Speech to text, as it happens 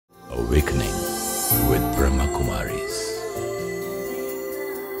Awakening with Brahma Kumaris.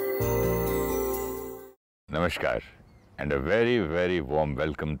 Namaskar and a very, very warm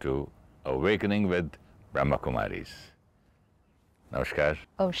welcome to Awakening with Brahma Kumaris. Namaskar.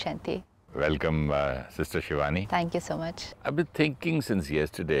 Oh, Shanti. Welcome, Sister Shivani. Thank you so much. I've been thinking since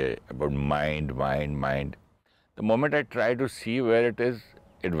yesterday about mind. The moment I try to see where it is,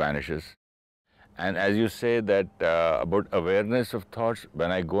 it vanishes. And as you say that about awareness of thoughts, when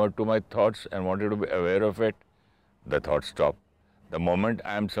I go to my thoughts and wanted to be aware of it, the thoughts stop. The moment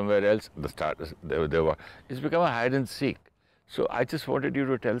I'm somewhere else, it's become a hide and seek. So I just wanted you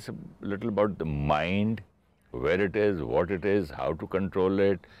to tell us a little about the mind, where it is, what it is, how to control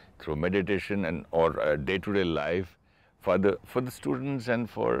it through meditation and or day-to-day life for the students and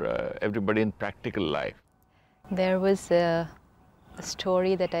for everybody in practical life. There was a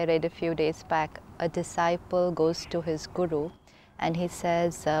story that I read a few days back. A disciple goes to his guru and he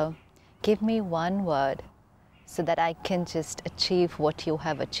says, give me one word so that I can just achieve what you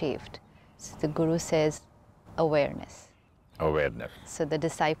have achieved. So the guru says, awareness. Awareness. So the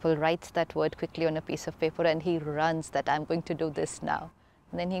disciple writes that word quickly on a piece of paper and he runs that I'm going to do this now.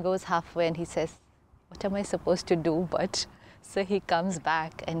 And then he goes halfway and he says, what am I supposed to do? But so he comes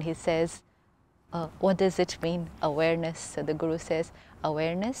back and he says, what does it mean, awareness? So the guru says,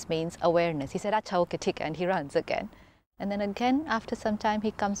 awareness means awareness. He said, acha, okay, thik, and he runs again. And then again, after some time,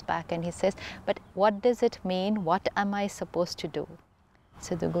 he comes back and he says, but what does it mean? What am I supposed to do?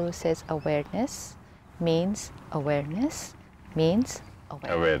 So the guru says, awareness means awareness means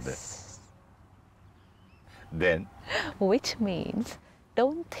awareness. Then? Which means,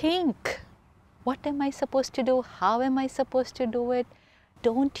 don't think. What am I supposed to do? How am I supposed to do it?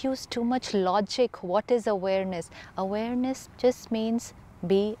 Don't use too much logic. What is awareness? Awareness just means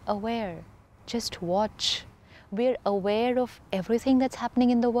be aware. Just watch. We're aware of everything that's happening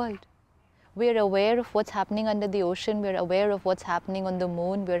in the world. We're aware of what's happening under the ocean. We're aware of what's happening on the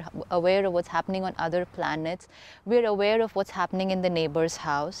moon. We're aware of what's happening on other planets. We're aware of what's happening in the neighbor's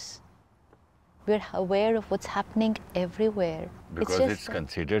house. We're aware of what's happening everywhere. Because it's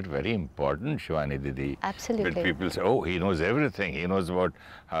considered very important, Shivani Didi. Absolutely. When people say, oh, he knows everything. He knows about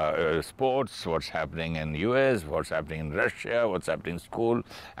sports, what's happening in US, what's happening in Russia, what's happening in school.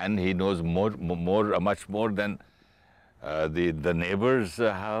 And he knows much more than the neighbor's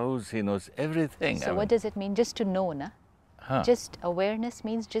house. He knows everything. So what does it mean? Just to know, na? Just awareness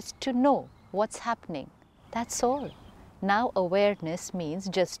means just to know what's happening. That's all. Now awareness means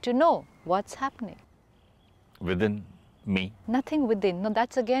just to know what's happening. Within me? Nothing within. No,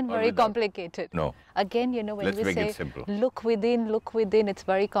 that's again very complicated. No. Again, you know, when we say, look within, it's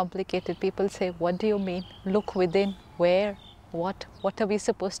very complicated. People say, what do you mean? Look within, where, what are we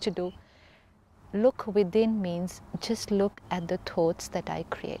supposed to do? Look within means just look at the thoughts that I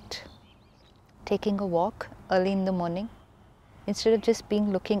create. Taking a walk early in the morning, instead of just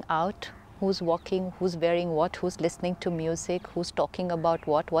looking out, who's walking, who's wearing what, who's listening to music, who's talking about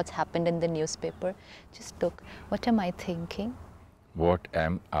what's happened in the newspaper. Just look, what am I thinking? What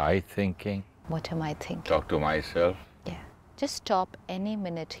am I thinking? What am I thinking? Talk to myself. Yeah. Just stop any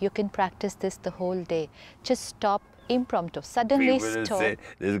minute. You can practice this the whole day. Just stop impromptu. Suddenly People will stop. say,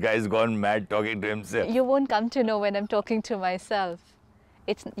 this guy's gone mad talking to himself. You won't come to know when I'm talking to myself.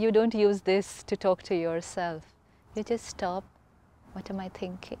 You don't use this to talk to yourself. You just stop. What am I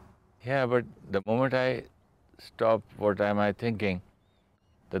thinking? Yeah, but the moment I stop, what am I thinking?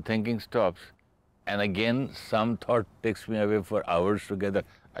 The thinking stops. And again, some thought takes me away for hours together.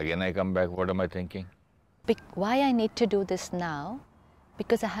 Again, I come back, what am I thinking? Why I need to do this now?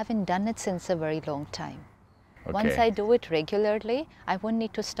 Because I haven't done it since a very long time. Okay. Once I do it regularly, I won't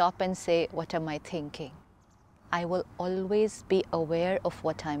need to stop and say, what am I thinking? I will always be aware of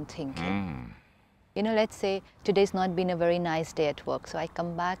what I'm thinking. You know, let's say today's not been a very nice day at work. So I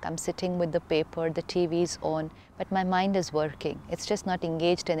come back, I'm sitting with the paper, the TV's on, but my mind is working. It's just not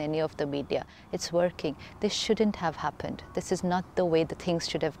engaged in any of the media. It's working. This shouldn't have happened. This is not the way the things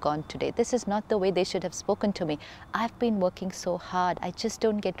should have gone today. This is not the way they should have spoken to me. I've been working so hard. I just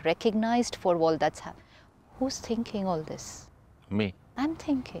don't get recognized for all that's happened. Who's thinking all this? Me. I'm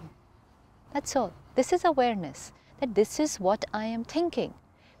thinking. That's all. This is awareness, that this is what I am thinking.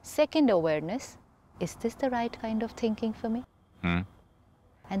 Second awareness, is this the right kind of thinking for me?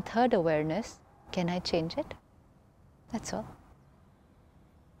 And third awareness, can I change it? That's all.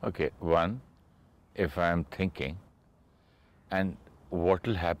 Okay, one, if I'm thinking, and what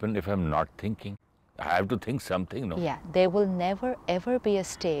will happen if I'm not thinking? I have to think something, no? Yeah, there will never ever be a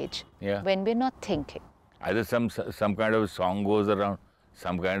stage when we're not thinking. Either some kind of song goes around,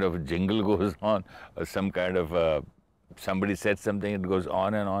 some kind of jingle goes on, or some kind of, somebody said something, it goes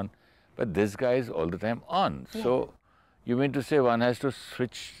on and on. But this guy is all the time on. Yeah. So you mean to say one has to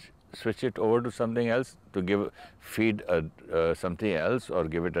switch it over to something else to feed something else or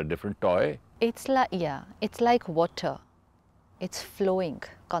give it a different toy? It's like water. It's flowing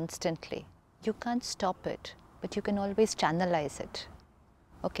constantly. You can't stop it, but you can always channelize it.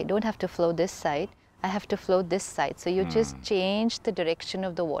 Okay, don't have to flow this side. I have to flow this side. So you just change the direction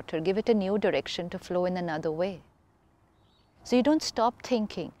of the water, give it a new direction to flow in another way. So you don't stop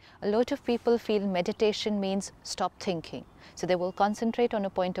thinking. A lot of people feel meditation means stop thinking. So they will concentrate on a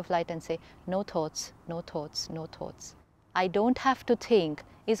point of light and say, no thoughts, no thoughts, no thoughts. I don't have to think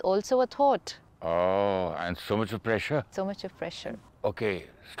is also a thought. Oh, and so much of pressure. So much of pressure. Okay,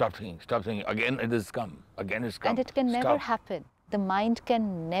 stop thinking. Again it has come. Again it's come. And it can never happen. The mind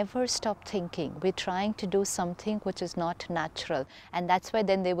can never stop thinking. We're trying to do something which is not natural. And that's why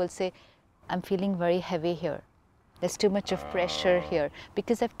then they will say, I'm feeling very heavy here. There's too much of pressure here.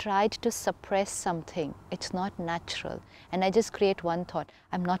 Because I've tried to suppress something. It's not natural. And I just create one thought.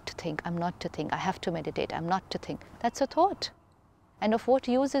 I'm not to think. I'm not to think. I have to meditate. I'm not to think. That's a thought. And of what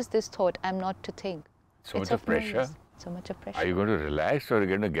use is this thought? I'm not to think. So much of pressure. So much of pressure. Are you going to relax or are you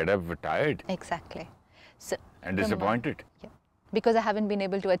going to get up tired? Exactly. So and disappointed? Yeah. Because I haven't been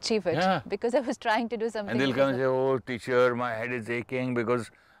able to achieve it. Yeah. Because I was trying to do something. And they'll come and say, oh, teacher, my head is aching because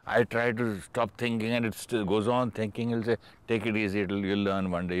I try to stop thinking and it still goes on thinking. He'll say, take it easy, you'll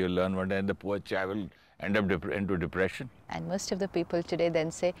learn one day, you'll learn one day. And the poor child will end up into depression. And most of the people today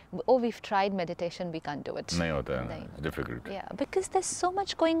then say, oh, we've tried meditation, we can't do it. Nahi hota hai, it's difficult. Yeah, because there's so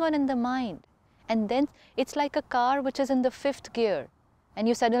much going on in the mind. And then it's like a car which is in the 5th gear. And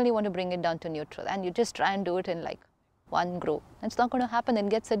you suddenly want to bring it down to neutral. And you just try and do it in like one groove. And it's not going to happen, it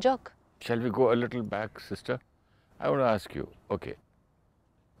gets a jerk. Shall we go a little back, sister? I want to ask you, okay,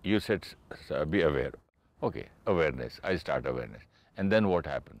 you said be aware. Okay, awareness, I start awareness. And then what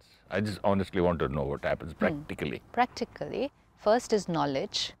happens? I just honestly want to know what happens practically. Practically, first is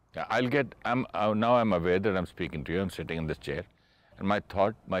knowledge. Yeah, now I'm aware that I'm speaking to you, I'm sitting in this chair. And my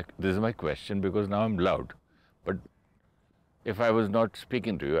thought, this is my question because now I'm loud. But if I was not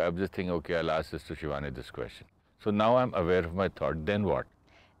speaking to you, I was just thinking, okay, I'll ask Sister Shivani this question. So now I'm aware of my thought, then what?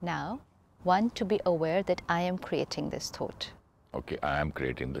 Now, one, to be aware that I am creating this thought. Okay, I am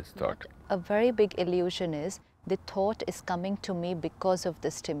creating this thought. A very big illusion is the thought is coming to me because of the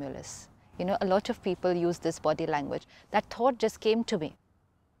stimulus. You know, a lot of people use this body language. That thought just came to me.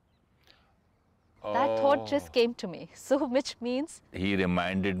 Oh. That thought just came to me. So, which means... He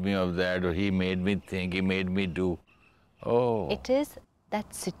reminded me of that, or he made me think, he made me do. Oh. It is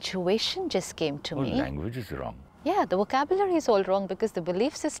that situation just came to me. Language is wrong. Yeah, the vocabulary is all wrong because the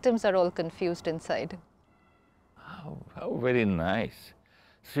belief systems are all confused inside. How very nice.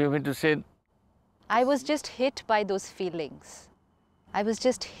 So you mean to say... I was just hit by those feelings. I was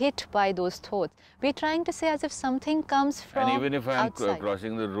just hit by those thoughts. We're trying to say as if something comes from And even if I'm outside.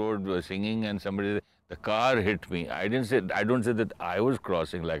 crossing the road singing and the car hit me, I don't say that I was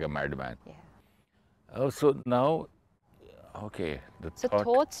crossing like a madman. Yeah. Oh, so now, okay, So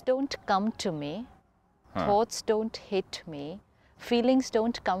thoughts don't come to me. Thoughts don't hit me. Feelings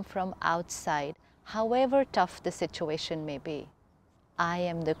don't come from outside. However tough the situation may be, I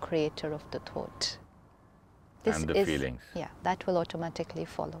am the creator of the thought. And the feelings. Yeah, that will automatically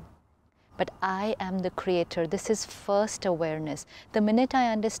follow. But I am the creator. This is first awareness. The minute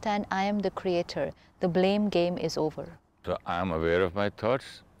I understand I am the creator, the blame game is over. So I am aware of my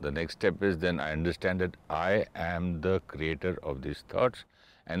thoughts. The next step is then I understand that I am the creator of these thoughts.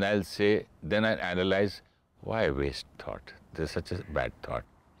 And I'll say, then I'll analyze, why waste thought? There's such a bad thought.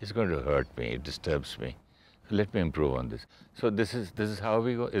 It's going to hurt me, it disturbs me. So let me improve on this. So this is how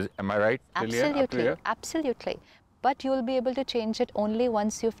we go. Am I right? Absolutely, absolutely. But you'll be able to change it only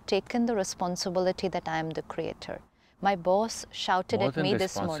once you've taken the responsibility that I am the creator. My boss shouted at me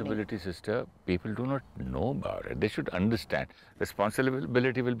this morning. More than responsibility, sister, people do not know about it. They should understand.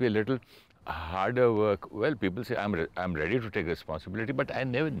 Responsibility will be a little harder work. Well, people say, I'm ready to take responsibility, but I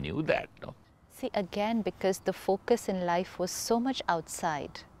never knew that. No? See, again, because the focus in life was so much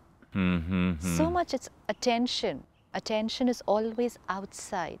outside. So much it's attention. Attention is always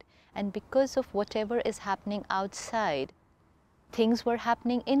outside. And because of whatever is happening outside, things were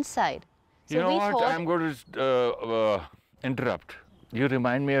happening inside. So you know what? I'm going to interrupt. You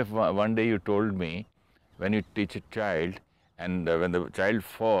remind me of one day you told me when you teach a child and when the child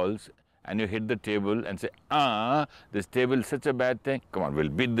falls and you hit the table and say, this table is such a bad thing. Come on, we'll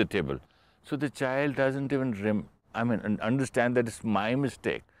beat the table. So the child doesn't even understand that it's my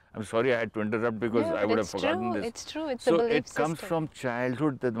mistake. I'm sorry I had to interrupt because I would have forgotten this. It's true. It's so a belief it comes from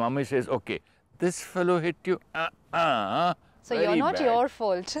childhood that mommy says, okay, this fellow hit you, So Very you're not bad. your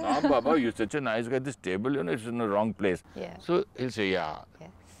fault. No, Baba, you're such a nice guy. This table, it's in the wrong place. Yeah. So he'll say, yeah, Yes.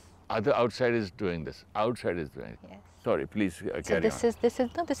 other outside is doing this. Outside is doing it. Yes. Sorry, please So carry this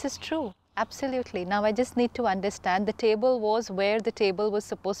on. this is true. Absolutely. Now I just need to understand the table was where the table was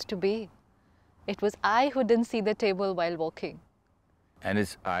supposed to be. It was I who didn't see the table while walking. And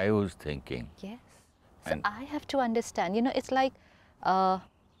it's I who's thinking. Yes. So And I have to understand. It's like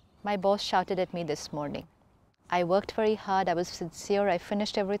my boss shouted at me this morning. I worked very hard. I was sincere. I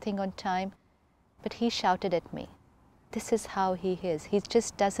finished everything on time. But he shouted at me. This is how he is. He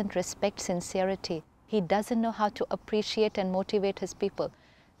just doesn't respect sincerity. He doesn't know how to appreciate and motivate his people.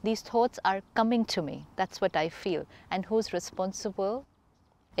 These thoughts are coming to me. That's what I feel. And who's responsible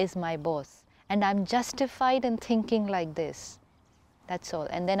is my boss. And I'm justified in thinking like this. That's all.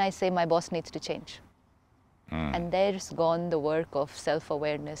 And then I say my boss needs to change. And there's gone the work of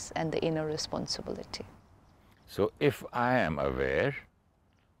self-awareness and the inner responsibility. so if I am aware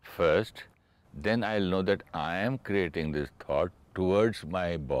first, then I'll know that I am creating this thought towards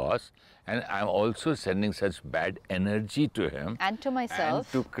my boss, and I'm also sending such bad energy to him. And to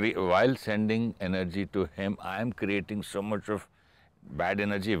myself. And while sending energy to him, I'm creating so much of bad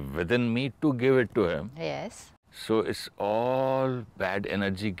energy within me to give it to him. Yes. So it's all bad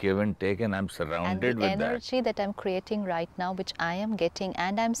energy give and take, and I'm surrounded And the with that. energy that I'm creating right now, which I am getting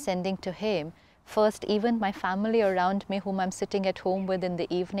and I'm sending to him, first, even my family around me, whom I'm sitting at home with in the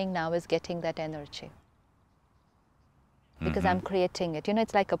evening now, is getting that energy. Because I'm creating it.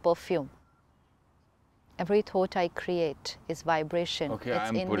 It's like a perfume. Every thought I create is vibration. Okay, it's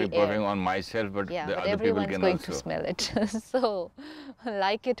I'm in putting the air. perfume on myself, but Yeah, the but other people everyone's can going also. to smell it. So,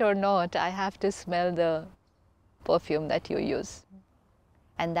 like it or not, I have to smell the perfume that you use.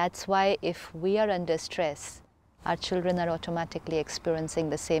 And that's why if we are under stress, our children are automatically experiencing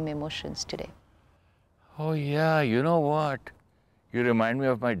the same emotions today. Oh yeah, you know what? You remind me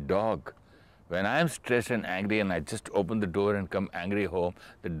of my dog. When I'm stressed and angry and I just open the door and come angry home,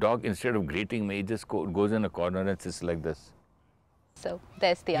 the dog, instead of greeting me, just goes in a corner and sits like this. So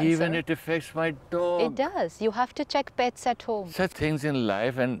there's the answer. Even it affects my dog. It does. You have to check pets at home. Such things in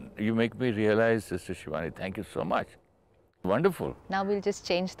life, and you make me realize, Sister Shivani, thank you so much. Wonderful. Now we'll just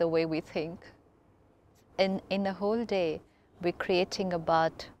change the way we think. In a whole day, we're creating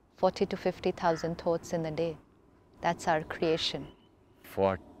about 40 to 50,000 thoughts in a day. That's our creation.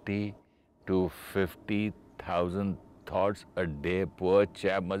 40 to 50,000 thoughts a day. Poor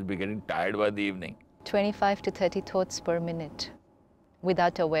chap must be getting tired by the evening. 25 to 30 thoughts per minute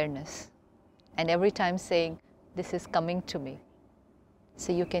without awareness. And every time saying, this is coming to me.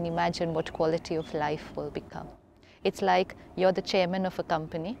 So you can imagine what quality of life will become. It's like you're the chairman of a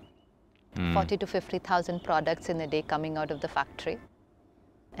company, 40 to 50,000 products in a day coming out of the factory,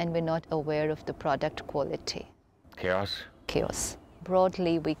 and we're not aware of the product quality. Chaos. Chaos.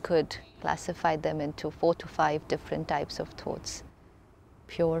 Broadly, we could classify them into 4 to 5 different types of thoughts.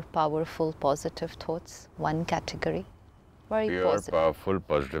 Pure, powerful, positive thoughts, one category. Very Pure, positive. powerful,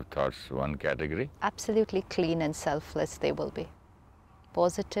 positive thoughts, one category. Absolutely clean and selfless they will be.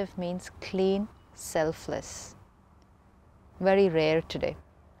 Positive means clean, selfless. Very rare today.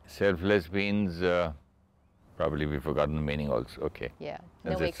 Selfless means, probably we've forgotten the meaning also. Okay. Yeah,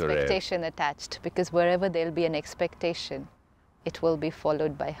 That's no just so rare. expectation attached, because wherever there'll be an expectation, it will be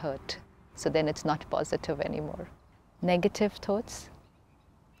followed by hurt. So then it's not positive anymore. Negative thoughts,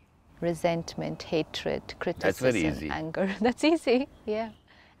 resentment, hatred, criticism, very easy. anger. That's easy, yeah.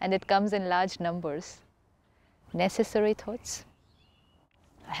 And it comes in large numbers. Necessary thoughts,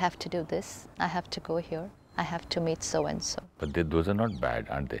 I have to do this, I have to go here, I have to meet so-and-so. But those are not bad,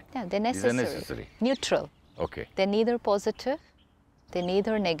 aren't they? Yeah, they're These are necessary. necessary. Neutral. Okay. They're neither positive, they're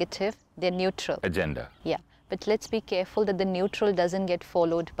neither negative, they're neutral. Agenda. Yeah, but let's be careful that the neutral doesn't get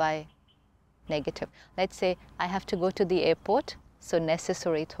followed by negative. Let's say I have to go to the airport, so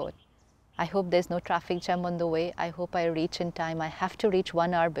necessary thought. I hope there's no traffic jam on the way. I hope I reach in time. I have to reach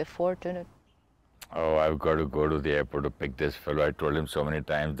 1 hour before. Oh, I've got to go to the airport to pick this fellow. I told him so many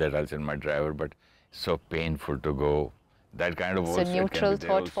times that I'll send my driver, but it's so painful to go. That kind of So also can neutral be there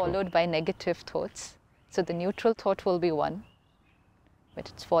thought also. followed by negative thoughts. So the neutral thought will be one, but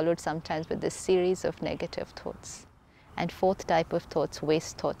it's followed sometimes with this series of negative thoughts. And fourth type of thoughts,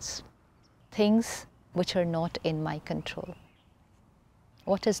 waste thoughts. Things which are not in my control.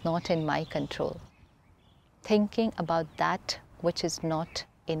 What is not in my control? Thinking about that which is not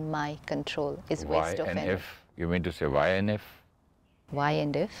in my control is Why waste of and energy. if? You mean to say why and if? Why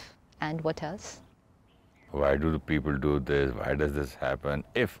and if? And what else? Why do the people do this? Why does this happen?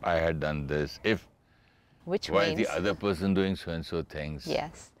 If I had done this, if Which why means, is the other person doing so and so things?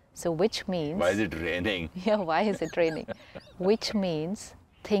 yes, So which means... Why is it raining? Yeah, why is it raining? Which means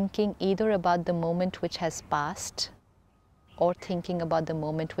thinking either about the moment which has passed or thinking about the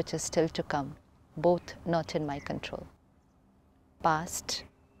moment which is still to come. Both not in my control. Past,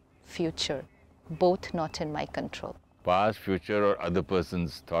 future, both not in my control. Past, future or other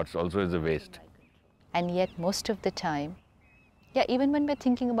person's thoughts also is a waste. And yet most of the time, yeah, even when we're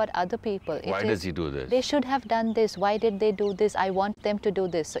thinking about other people, Why does he do this? They should have done this. Why did they do this? I want them to do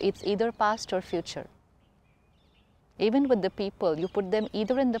this. So it's either past or future. Even with the people, you put them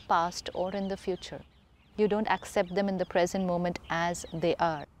either in the past or in the future. You don't accept them in the present moment as they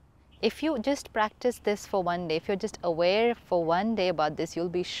are. If you just practice this for one day, if you're just aware for one day about this, you'll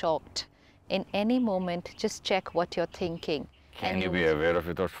be shocked. In any moment, just check what you're thinking. Can you be aware of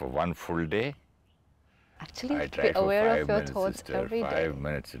your thoughts for one full day? Actually, I be try aware of your minutes, thoughts sister. every day. 5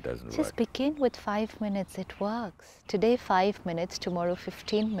 minutes, it doesn't Just work. begin with 5 minutes, it works. Today 5 minutes, tomorrow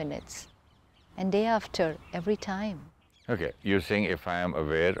 15 minutes. And day after, every time. Okay, you're saying if I am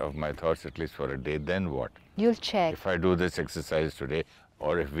aware of my thoughts at least for a day, then what? You'll check. If I do this exercise today,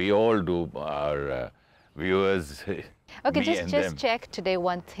 or if we all do, our viewers, Okay, me and just them. check today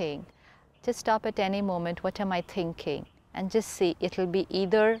one thing. Just stop at any moment, what am I thinking? And just see, it'll be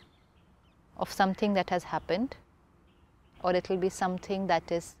either of something that has happened, or it'll be something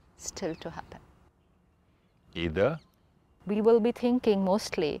that is still to happen. Either We will be thinking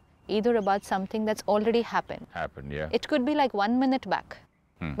mostly either about something that's already happened. happened, yeah. It could be like 1 minute back,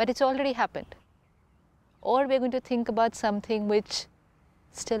 but it's already happened. Or we're going to think about something which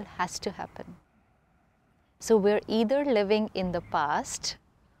still has to happen. So we're either living in the past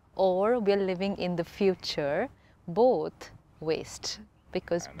or we're living in the future, both waste,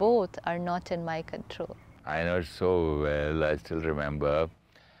 because both are not in my control. I know it so well. I still remember.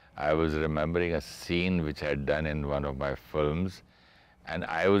 I was remembering a scene which I had done in one of my films, and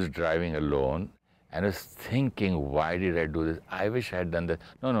I was driving alone, and I was thinking, why did I do this? I wish I had done that.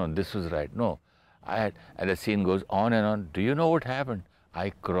 No, this was right. No, I had. And the scene goes on and on. Do you know what happened?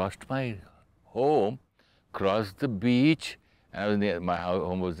 I crossed my home, crossed the beach, and I was near my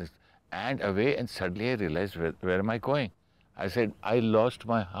home was this, and away, and suddenly I realized, where am I going? I said, I lost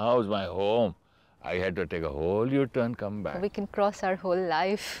my house, my home. I had to take a whole U-turn, come back. We can cross our whole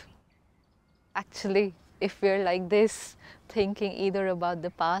life. Actually, if we're like this, thinking either about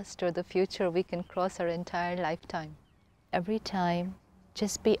the past or the future, we can cross our entire lifetime. Every time,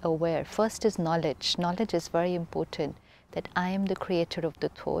 just be aware. First is knowledge. Knowledge is very important, that I am the creator of the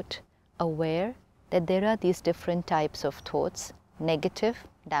thought, aware that there are these different types of thoughts, negative,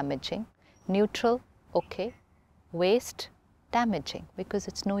 damaging, neutral, okay, waste, damaging, because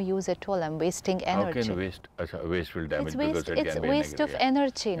it's no use at all. I'm wasting energy. How can waste will damage? It's waste, because it it's can be waste of negative,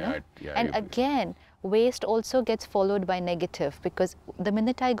 energy, no? And again, waste also gets followed by negative, because the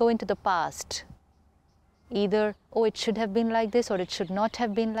minute I go into the past, either, oh, it should have been like this, or it should not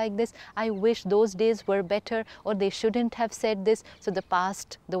have been like this. I wish those days were better, or they shouldn't have said this. So the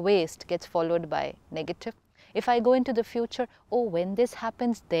past, the waste gets followed by negative. If I go into the future, oh, when this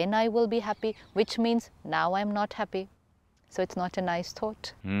happens, then I will be happy, which means now I'm not happy. So it's not a nice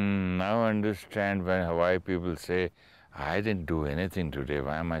thought. Now I understand why people say, I didn't do anything today.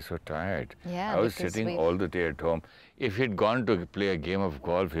 Why am I so tired? Yeah, I was sitting all the day at home. If he'd gone to play a game of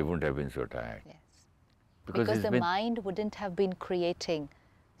golf, he wouldn't have been so tired. Yes. Because the been... mind wouldn't have been creating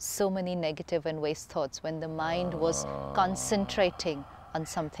so many negative and waste thoughts when the mind was concentrating on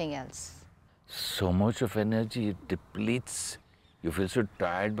something else. So much of energy, it depletes. You feel so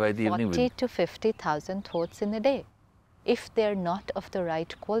tired by the evening. 40 to 50,000 thoughts in a day. If they're not of the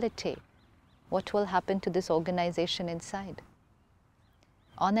right quality, what will happen to this organization inside?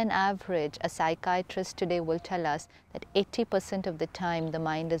 On an average, a psychiatrist today will tell us that 80% of the time the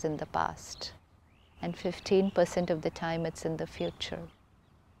mind is in the past, and 15% of the time it's in the future.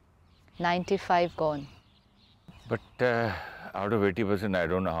 95 gone. But out of 80%, I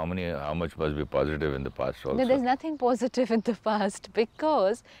don't know how much must be positive in the past also. No, there's nothing positive in the past,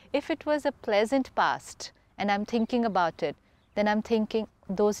 because if it was a pleasant past and I'm thinking about it, then I'm thinking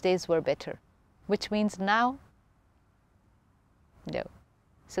those days were better, which means now, no.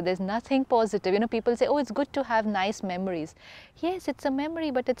 So there's nothing positive. You know, people say, oh, it's good to have nice memories. Yes, it's a memory,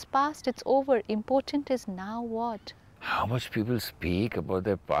 but it's past, it's over. Important is now what? How much people speak about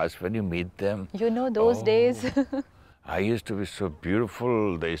their past when you meet them. You know, those days. I used to be so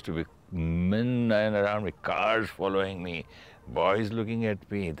beautiful. There used to be men around me, cars following me, boys looking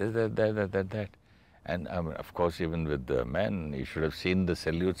at me, that. And of course, even with the men, you should have seen the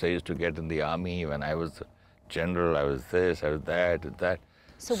salutes I used to get in the army when I was general. I was this, I was that.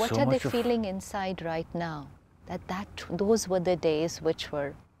 So what are they feeling inside right now? Those were the days which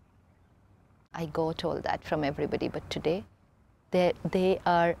were I got all that from everybody, but today they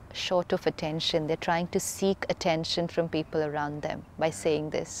are short of attention. They're trying to seek attention from people around them by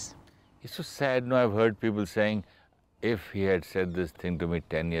saying this. It's so sad. No, I've heard people saying, if he had said this thing to me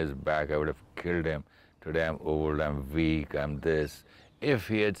 10 years back, I would have killed him. Today I'm old, I'm weak, I'm this. If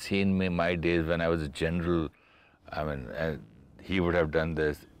he had seen me my days when I was a general, I mean, he would have done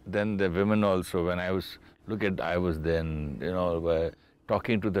this. Then the women also, when I was, I was then,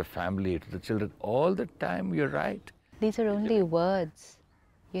 talking to the family, to the children, all the time, you're right. These are only words.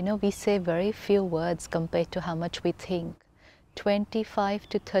 You know, we say very few words compared to how much we think. 25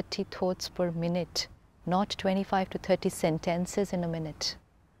 to 30 thoughts per minute, not 25 to 30 sentences in a minute.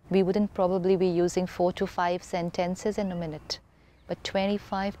 We wouldn't probably be using 4 to 5 sentences in a minute, but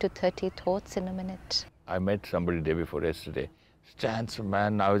 25 to 30 thoughts in a minute. I met somebody day before yesterday. Handsome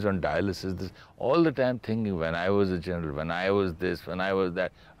man, now he's on dialysis. This, all the time thinking, when I was a general, when I was this, when I was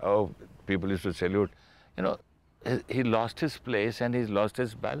that. Oh, people used to salute. You know, he lost his place and he's lost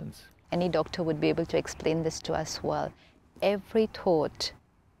his balance. Any doctor would be able to explain this to us well. Every thought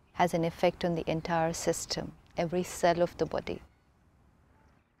has an effect on the entire system, every cell of the body.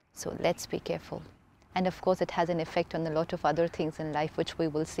 So let's be careful. And of course, it has an effect on a lot of other things in life, which we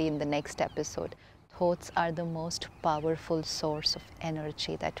will see in the next episode. Thoughts are the most powerful source of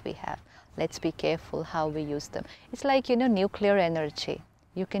energy that we have. Let's be careful how we use them. It's like, nuclear energy.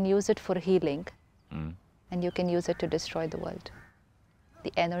 You can use it for healing, and you can use it to destroy the world.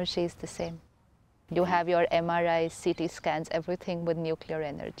 The energy is the same. You have your MRIs, CT scans, everything with nuclear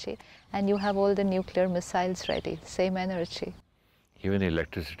energy, and you have all the nuclear missiles ready, same energy. Even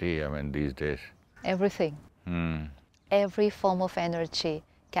electricity, I mean, these days. Everything. Every form of energy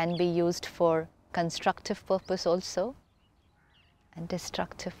can be used for constructive purpose also, and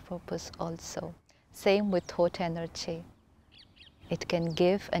destructive purpose also. Same with thought energy. It can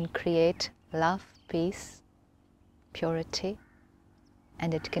give and create love, peace, purity,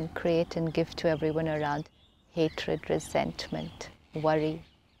 and it can create and give to everyone around hatred, resentment, worry,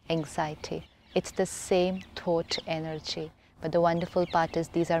 anxiety. It's the same thought energy. But the wonderful part is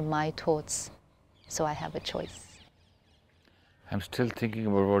these are my thoughts, so I have a choice. I'm still thinking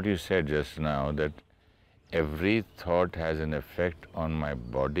about what you said just now, that every thought has an effect on my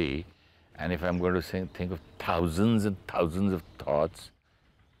body, and if I'm going to think of thousands and thousands of thoughts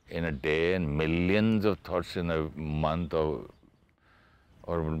in a day and millions of thoughts in a month or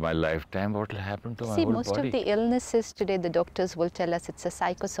my lifetime, what will happen to my whole body? See, most of the illnesses today, the doctors will tell us it's a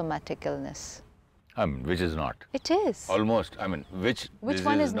psychosomatic illness. Which is not. It is. Almost. which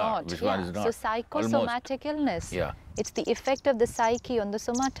one is not? Which one is not? So psychosomatic illness. Yeah. It's the effect of the psyche on the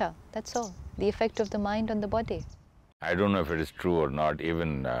somata. That's all. The effect of the mind on the body. I don't know if it is true or not.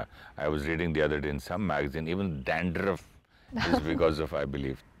 Even I was reading the other day in some magazine, even dandruff is because of, I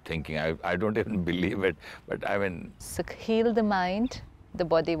believe, thinking. I don't even believe it, but I mean... So heal the mind, the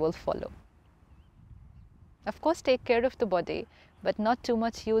body will follow. Of course, take care of the body, but not too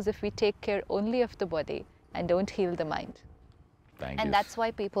much use if we take care only of the body and don't heal the mind. Thank you. And that's why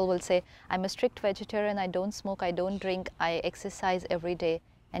people will say, I'm a strict vegetarian, I don't smoke, I don't drink, I exercise every day,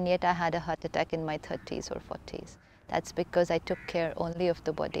 and yet I had a heart attack in my 30s or 40s. That's because I took care only of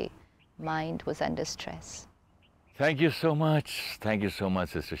the body. Mind was under stress. Thank you so much. Thank you so much,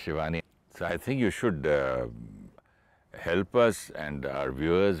 Sister Shivani. So I think you should help us and our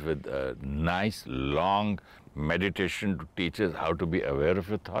viewers with a nice, long meditation to teach us how to be aware of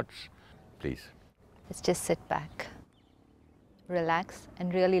your thoughts. Please. Let's just sit back, relax,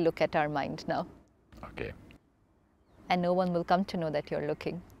 and really look at our mind now. Okay. And no one will come to know that you're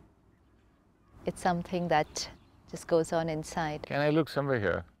looking. It's something that just goes on inside. Can I look somewhere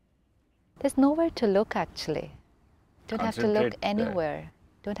here? There's nowhere to look, actually. Don't have to look Concentrate anywhere.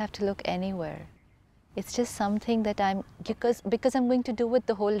 Don't have to look anywhere. It's just something that because I'm going to do it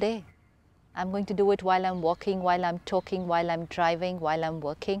the whole day. I'm going to do it while I'm walking, while I'm talking, while I'm driving, while I'm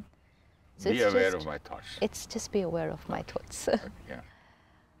working. So be aware of my thoughts. It's just be aware of my thoughts. Yeah.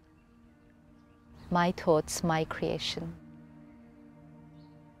 My thoughts, my creation.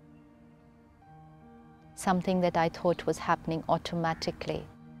 Something that I thought was happening automatically.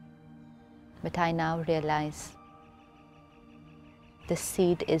 But I now realize the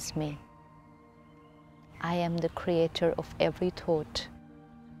seed is me. I am the creator of every thought.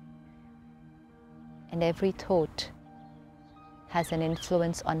 And every thought has an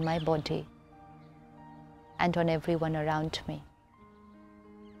influence on my body and on everyone around me.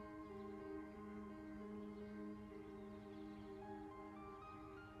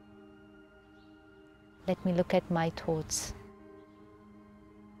 Let me look at my thoughts,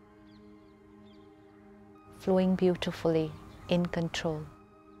 flowing beautifully, in control.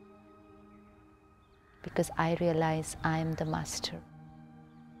 because I realize I am the master.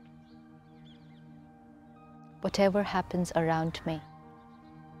 Whatever happens around me,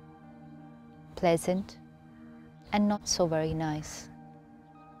 pleasant and not so very nice,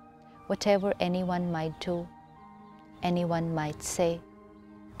 whatever anyone might do, anyone might say,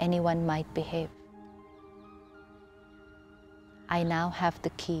 anyone might behave, I now have the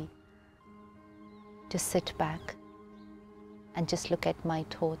key to sit back and just look at my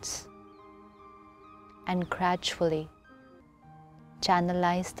thoughts and gradually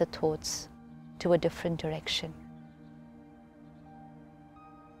channelize the thoughts to a different direction,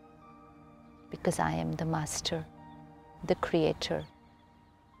 because I am the master, the creator.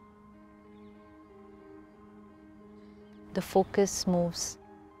 The focus moves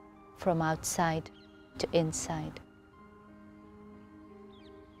from outside to inside,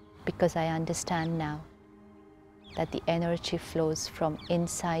 because I understand now that the energy flows from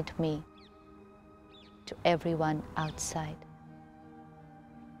inside me to everyone outside.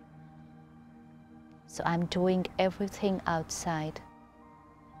 So I'm doing everything outside,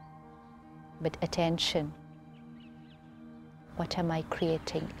 but attention, what am I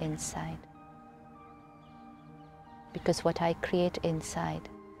creating inside? Because what I create inside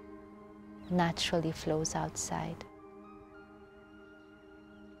naturally flows outside.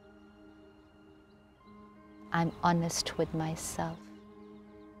 I'm honest with myself,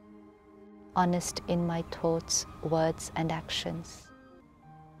 honest in my thoughts, words, and actions.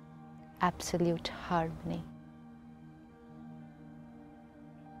 Absolute harmony.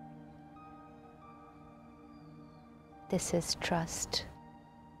 This is trust.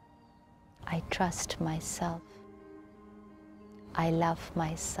 I trust myself. I love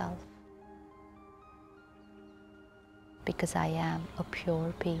myself, because I am a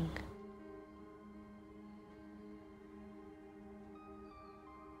pure being.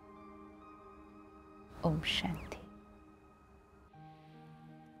 Om Shanti.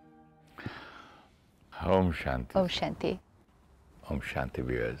 Om Shanti. Om Shanti. Om Shanti,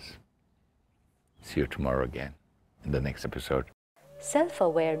 viewers. See you tomorrow again in the next episode.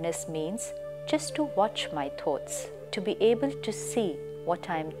 Self-awareness means just to watch my thoughts, to be able to see what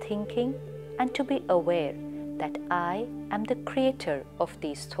I am thinking and to be aware that I am the creator of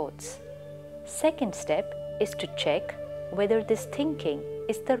these thoughts. Second step is to check whether this thinking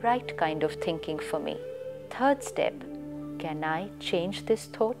is the right kind of thinking for me. Third step, can I change this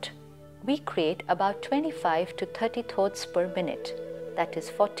thought? We create about 25 to 30 thoughts per minute. That is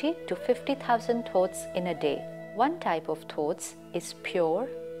 40 to 50,000 thoughts in a day. One type of thoughts is pure,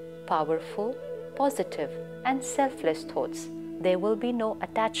 powerful, positive and selfless thoughts. There will be no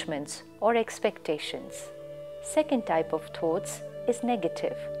attachments or expectations. Second type of thoughts is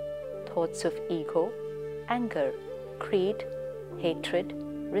negative. Thoughts of ego, anger, greed, hatred,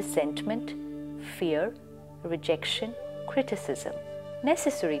 resentment, fear, rejection, criticism.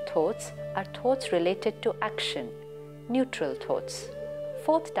 Necessary thoughts are thoughts related to action, neutral thoughts.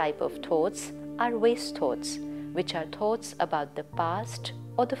 Fourth type of thoughts are waste thoughts, which are thoughts about the past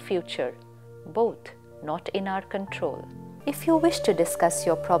or the future, both not in our control. If you wish to discuss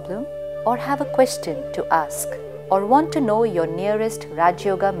your problem or have a question to ask or want to know your nearest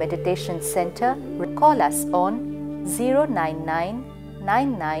Rajyoga meditation center, call us on 099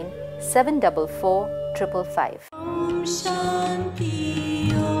 99 744 555. Om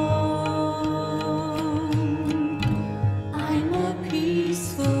Shanti Om. I'm a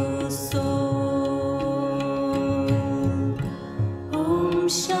peaceful soul. Om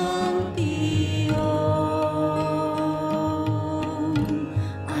Shanti Om.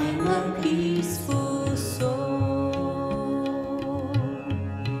 I'm a peaceful soul.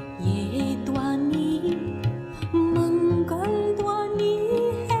 Ye Dwani Mangal Dwani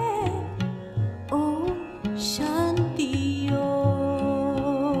hai. Om Shanti Om.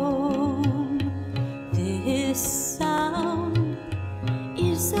 This sound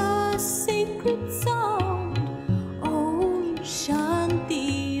is a sacred sound. Om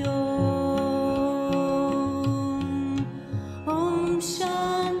Shanti Om. Om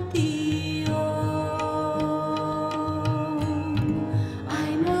Shanti.